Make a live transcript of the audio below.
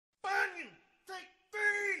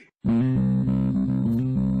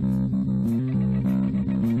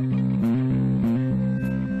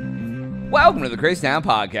welcome to the Crazy Town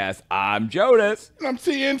Podcast. I'm Jonas. And I'm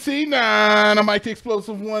TNT9. I'm Mike the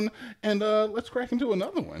Explosive One. And let's crack into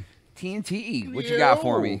another one. TNT, what you got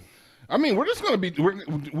for me? I mean, we're just going to be,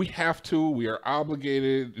 we have to, we are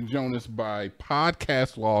obligated, Jonas, by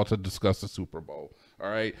podcast law to discuss the Super Bowl.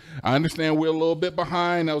 All right. I understand we're a little bit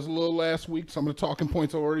behind. That was a little last week. Some of the talking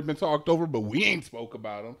points have already been talked over, but we ain't spoke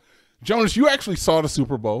about them. Jonas, you actually saw the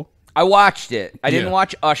Super Bowl. I watched it. I didn't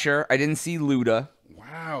watch Usher. I didn't see Luda.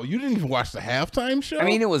 Wow. You didn't even watch the halftime show? I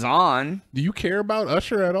mean, it was on. Do you care about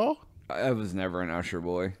Usher at all? I was never an Usher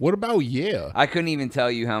boy. What about Yeah? I couldn't even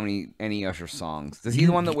tell you any Usher songs. Is he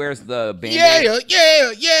the one that wears the Band-Aid?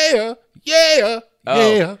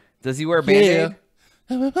 Yeah. Does he wear Band-Aid?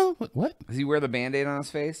 What? Does he wear the Band-Aid on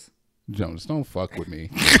his face? Jonas, don't fuck with me.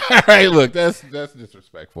 All right, look, that's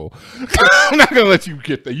disrespectful. I'm not gonna let you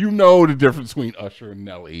get that. You know the difference between Usher and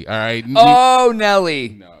Nelly. All right. Oh, Nelly.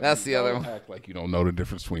 No, that's the other one. Act like you don't know the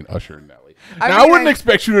difference between Usher and Nelly. I wouldn't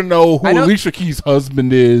expect you to know who Alicia Keys'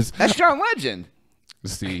 husband is. That's John Legend.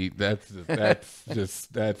 See, that's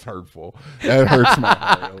hurtful. That hurts my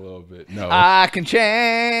heart a little bit. No, I can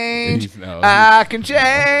change. I can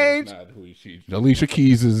change. That's not who she. Alicia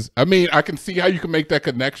Keys is. I mean, I can see how you can make that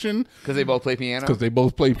connection because they both play piano. Because they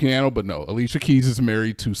both play piano, but no, Alicia Keys is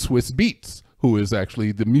married to Swiss Beats, who is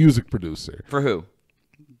actually the music producer for who?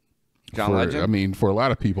 John Legend? I mean, for a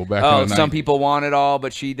lot of people back in the 90s. Some people want it all,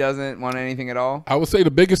 but she doesn't want anything at all? I would say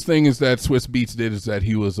the biggest thing is that Swiss Beats did is that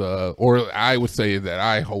he was, or I would say that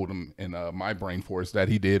I hold him in my brain for is that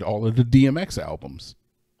he did all of the DMX albums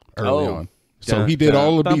early on. So he did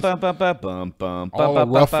all the beats, all the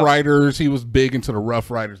Rough Riders. He was big into the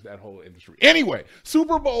Rough Riders, that whole industry. Anyway,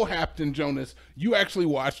 Super Bowl happened, Jonas. You actually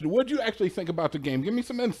watched it. What did you actually think about the game? Give me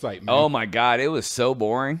some insight, man. Oh, my God. It was so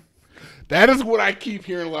boring. That is what I keep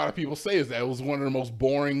hearing a lot of people say is that it was one of the most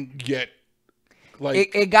boring yet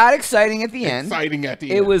like it got exciting at the end. Exciting at the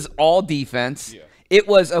end. It was all defense. Yeah. It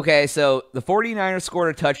was okay, so the 49ers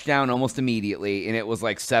scored a touchdown almost immediately and it was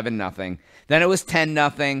like 7-0. Then it was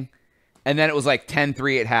 10-0 and then it was like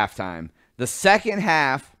 10-3 at halftime. The second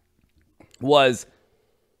half was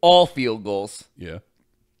all field goals. Yeah.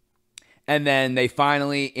 And then they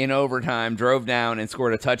finally, in overtime, drove down and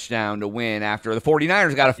scored a touchdown to win after the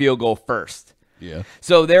 49ers got a field goal first. Yeah.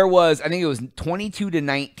 So there was, I think it was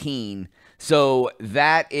 22-19. So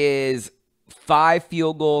that is 5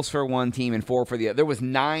 field goals for one team and 4 for the other. There was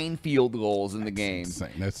 9 field goals in the game.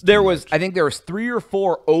 Insane. I think there was 3 or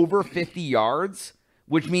 4 over 50 yards,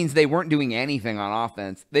 which means they weren't doing anything on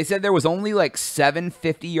offense. They said there was only like 7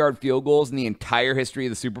 50-yard field goals in the entire history of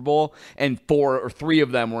the Super Bowl, and 4 or 3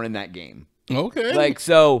 of them were in that game. Okay. Like,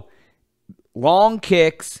 so, long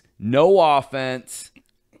kicks, no offense.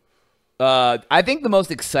 I think the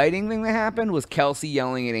most exciting thing that happened was Kelsey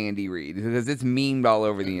yelling at Andy Reid, because it's memed all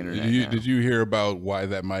over the internet. Did you hear about why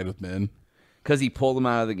that might have been? Because he pulled him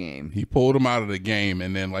out of the game. He pulled him out of the game,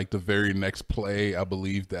 and then like the very next play, I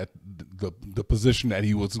believe that the position that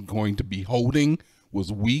he was going to be holding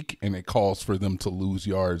was weak, and it calls for them to lose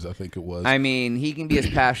yards, I think it was. I mean, he can be as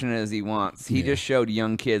passionate as he wants. He just showed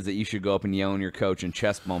young kids that you should go up and yell at your coach and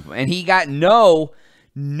chest bump him. And he got no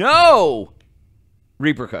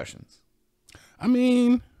repercussions. I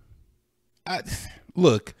mean,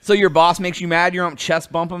 look. So your boss makes you mad, you don't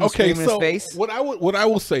chest bump him and scream in his face? What I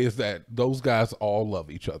will say is that those guys all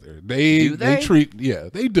love each other. They treat,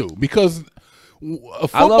 they do, because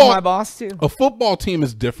I love my boss too. A football team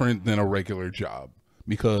is different than a regular job,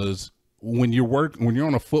 because when you're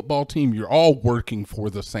on a football team, you're all working for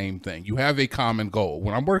the same thing. You have a common goal.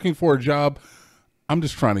 When I'm working for a job, I'm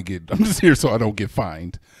just here so I don't get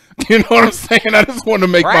fined. You know what I'm saying? I just want to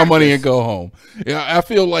make my money and go home. Yeah, I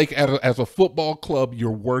feel like as a football club,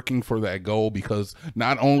 you're working for that goal, because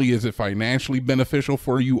not only is it financially beneficial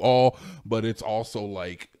for you all, but it's also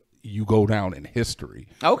like you go down in history.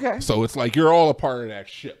 Okay. So it's like you're all a part of that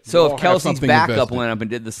ship. So if Kelsey's backup went up and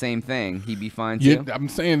did the same thing, he'd be fine too? Yeah, I'm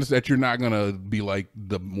saying is that you're not going to be like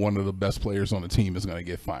one of the best players on the team is going to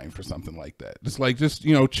get fined for something like that. It's like, just,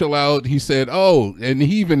 chill out. He said, and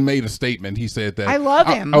he even made a statement. He said that I love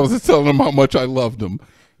him. I was just telling him how much I loved him.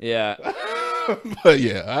 Yeah. But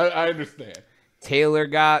yeah, I understand. Taylor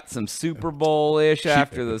got some Super Bowl-ish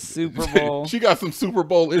after the Super Bowl. She got some Super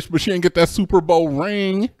Bowl-ish, but she didn't get that Super Bowl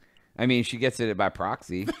ring. I mean, she gets it by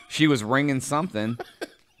proxy. She was ringing something.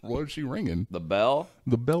 What is she ringing? The bell.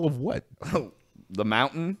 The bell of what? The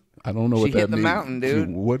mountain. I don't know what that means. She hit the mountain,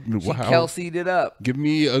 dude. She Kelsey'd it up. Give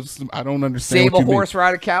me I don't understand. Save a horse,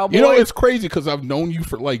 ride a cowboy. You know, it's crazy because I've known you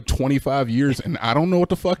for like 25 years, and I don't know what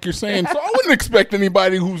the fuck you're saying. So I wouldn't expect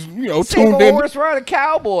anybody who's, tuned in. Save a horse, ride a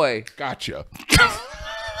cowboy. Gotcha.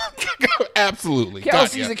 Absolutely.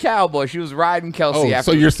 Kelsey's a cowboy. She was riding Kelsey Oh,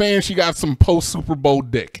 after. so you're saying she got some post Super Bowl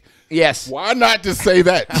dick? Yes. Why not just say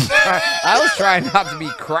that? I was trying not to be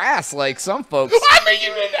crass like some folks. I mean,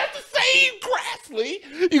 you didn't have to say crassly.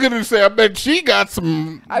 You could just say, I bet she got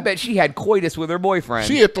some. I bet she had coitus with her boyfriend.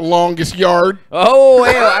 She hit the longest yard. Oh,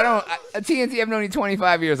 hell, TNT, I've known you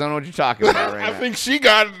 25 years. I don't know what you're talking about right I now. think she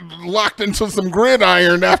got locked into some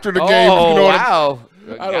gridiron after the game. Oh, You know what wow. I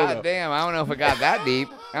don't know. God damn, I don't know if it got that deep.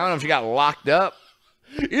 I don't know if she got locked up.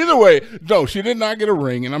 Either way, no, she did not get a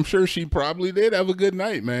ring, and I'm sure she probably did have a good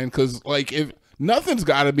night, man. Because like, if nothing's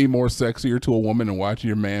got to be more sexier to a woman than watching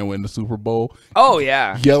your man win the Super Bowl, Oh,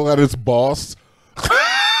 yeah. yell at his boss,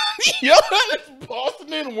 yell at his boss, and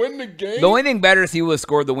then win the game. The only thing better is he would have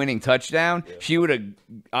scored the winning touchdown. She would have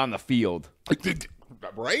on the field.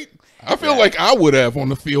 Right? I feel like I would have on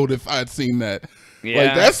the field if I'd seen that. Yeah.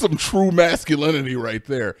 Like, that's some true masculinity right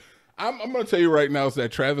there. I'm going to tell you right now is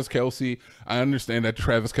that Travis Kelce, I understand that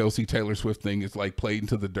Travis Kelce Taylor Swift thing is like played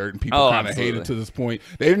into the dirt and people kind of hate it to this point.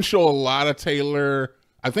 They didn't show a lot of Taylor.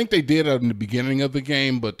 I think they did in the beginning of the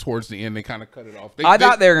game, but towards the end they kind of cut it off. I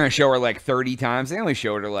thought they were going to show her like 30 times. They only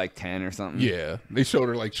showed her like 10 or something. Yeah, they showed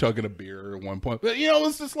her like chugging a beer at one point. But, you know,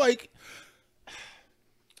 it's just like,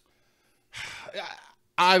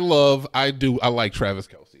 I like Travis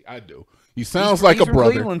Kelce. I do. He sounds like a from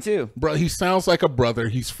brother. Cleveland too. Bro, he sounds like a brother.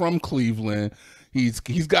 He's from Cleveland. He's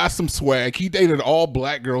got some swag. He dated all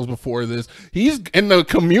black girls before this. He's in the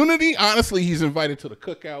community. Honestly, he's invited to the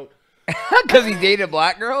cookout Because he dated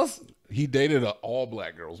black girls? He dated all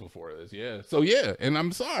black girls before this. Yeah. So yeah, and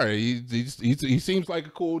I'm sorry. He seems like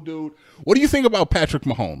a cool dude. What do you think about Patrick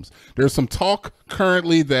Mahomes? There's some talk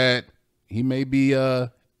currently that he may be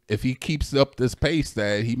if he keeps up this pace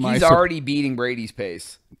that he might. He's already beating Brady's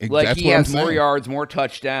pace. Like That's he what I'm has more saying. yards, more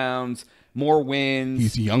touchdowns, more wins.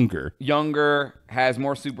 He's younger. Has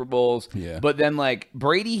more Super Bowls. Yeah. But then like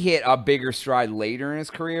Brady hit a bigger stride later in his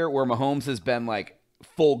career where Mahomes has been like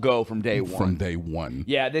full go from day one. From day one.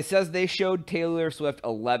 Yeah, this says they showed Taylor Swift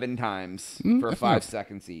 11 times for 5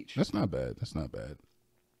 seconds each. That's not bad. That's not bad.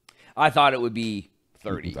 I thought it would be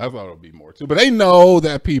 30. I thought it would be more too. But they know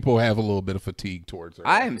that people have a little bit of fatigue towards her.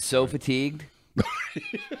 I am so fatigued.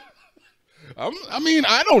 I mean,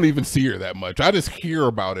 I don't even see her that much. I just hear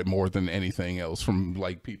about it more than anything else from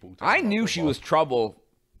like people. I knew she was trouble.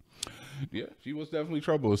 Yeah, she was definitely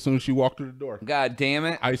trouble as soon as she walked through the door. God damn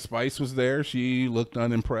it. Ice Spice was there. She looked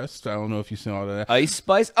unimpressed. I don't know if you saw that. Ice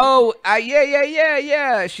Spice? Oh,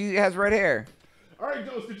 yeah. She has red hair. All right,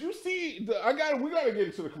 Jones, did you see? We gotta get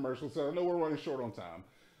into the commercials. So I know we're running short on time.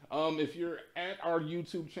 If you're at our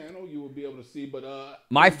YouTube channel, you will be able to see. But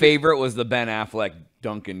my favorite was the Ben Affleck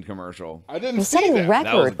Duncan commercial. I didn't And see setting that. the That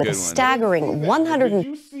was a record with good a one. staggering 100. Did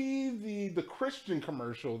you see the Christian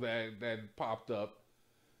commercial that popped up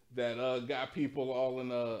that got people all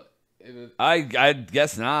in a I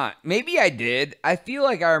guess not. Maybe I did. I feel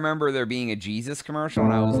like I remember there being a Jesus commercial,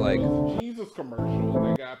 and I was like, Jesus commercial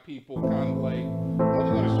that got people kind of like. I'm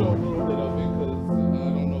going to show a little bit of it because I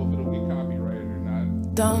don't know if it'll get copyrighted or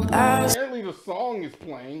not. Don't ask. Apparently the song is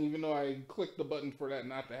playing, even though I clicked the button for that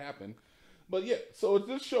not to happen. But yeah, so it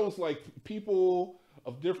just shows like people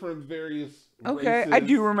of different various okay, races. I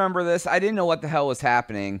do remember this. I didn't know what the hell was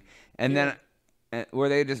happening, and then were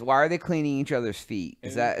they just? Why are they cleaning each other's feet?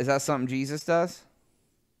 Is that something Jesus does?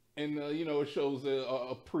 And it shows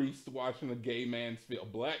a priest watching a gay man's feet, a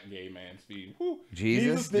black gay man's feet. Whew.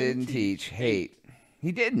 Jesus didn't teach hate.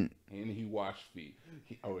 He didn't. And he washed feet.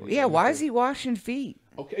 Yeah, why is he washing feet?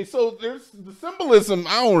 Okay, so there's the symbolism.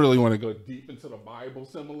 I don't really want to go deep into the Bible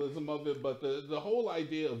symbolism of it, but the whole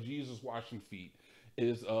idea of Jesus washing feet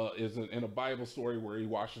is in a Bible story where he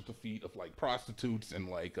washes the feet of like prostitutes and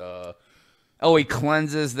like Oh, he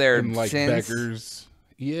cleanses their and like sins. beggars.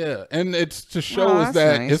 Yeah, and it's to show Oh, us that's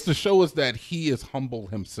that nice. it's to show us that he is humble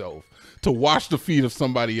himself. To wash the feet of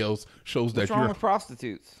somebody else shows What's that wrong you're with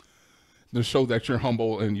prostitutes? to show that you're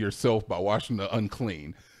humble in yourself by washing the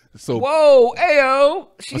unclean. So Whoa, ayo,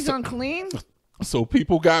 she's unclean. So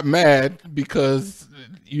people got mad because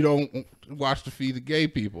you don't wash the feet of gay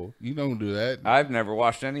people. You don't do that. I've never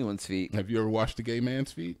washed anyone's feet. Have you ever washed a gay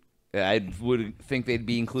man's feet? I would think they'd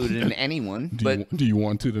be included in anyone, but Do you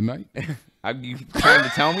want to tonight? are you trying to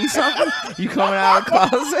tell me something? You coming out of the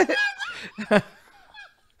closet?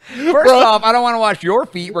 First off, I don't want to wash your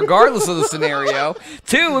feet, regardless of the scenario.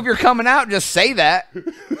 Two, if you're coming out, just say that.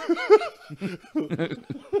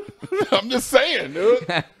 I'm just saying,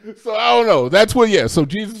 dude. So I don't know. That's what. Yeah. So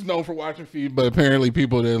Jesus is known for washing feet, but apparently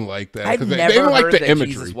people didn't like that I've they never didn't like heard the that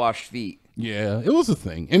imagery. Jesus washed feet. Yeah, it was a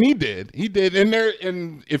thing, and he did.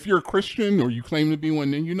 And if you're a Christian or you claim to be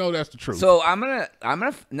one, then you know that's the truth. So I'm gonna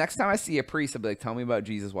next time I see a priest, I'll be like, tell me about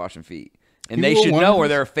Jesus washing feet, and You they will should want know, to- or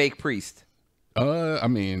they're a fake priest. I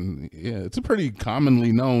mean, yeah, it's a pretty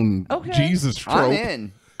commonly known Okay, Jesus trope. I'm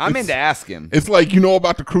in. I'm in to ask him. It's like, you know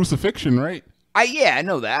about the crucifixion, right? I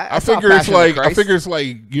know that. I saw figure it's Passion of the like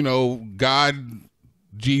Christ. you know, God,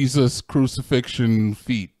 Jesus, crucifixion,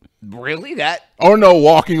 feet. Really that Oh no,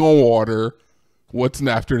 walking on water. What's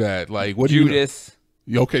after that? Like what Judas.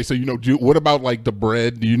 do you know? Okay, so you know, what about like the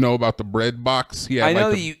bread? Do you know about the bread box? Yeah, I know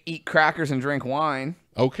like that you eat crackers and drink wine.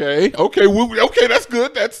 Okay, that's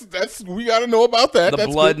good. That's we got to know about that. The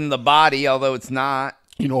That's blood good. in the body, although it's not.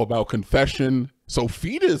 You know about confession. So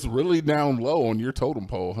feet is really down low on your totem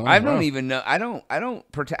pole, huh? I don't even know. I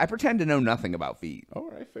pretend to know nothing about feet. All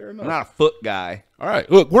right, fair enough. I'm not a foot guy. All right,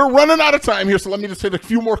 look, we're running out of time here, so let me just hit a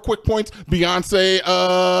few more quick points. Beyonce,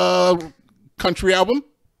 country album.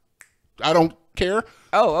 I don't care.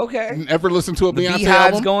 Oh, okay. Never listen to a The Beyonce Beehive's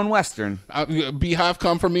album. going Western. Beehive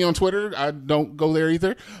come for me on Twitter. I don't go there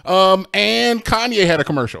either. And Kanye had a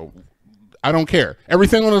commercial. I don't care.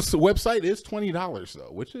 Everything on this website is $20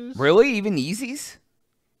 though, which is Really? Even Yeezys?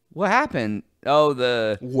 What happened?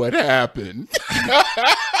 Oh, what happened.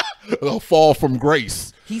 A fall from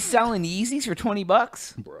grace. he's selling Yeezys for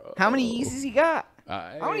 $20. Bro. How many Yeezys he got?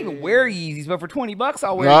 I don't even wear Yeezys, but for $20,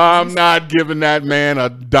 I'll wear I'm Yeezys. not giving that man a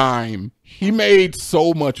dime. He made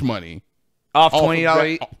so much money. Off off of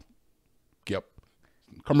 $20. that- Yep.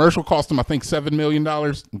 Commercial cost him, I think, $7 million.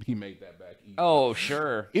 He made that back. Oh,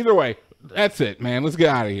 sure. Either way, that's it, man. Let's get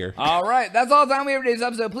out of here. All right. That's all the time we have for today's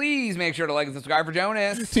episode. Please make sure to like and subscribe for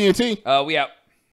Jonas. TNT. We out.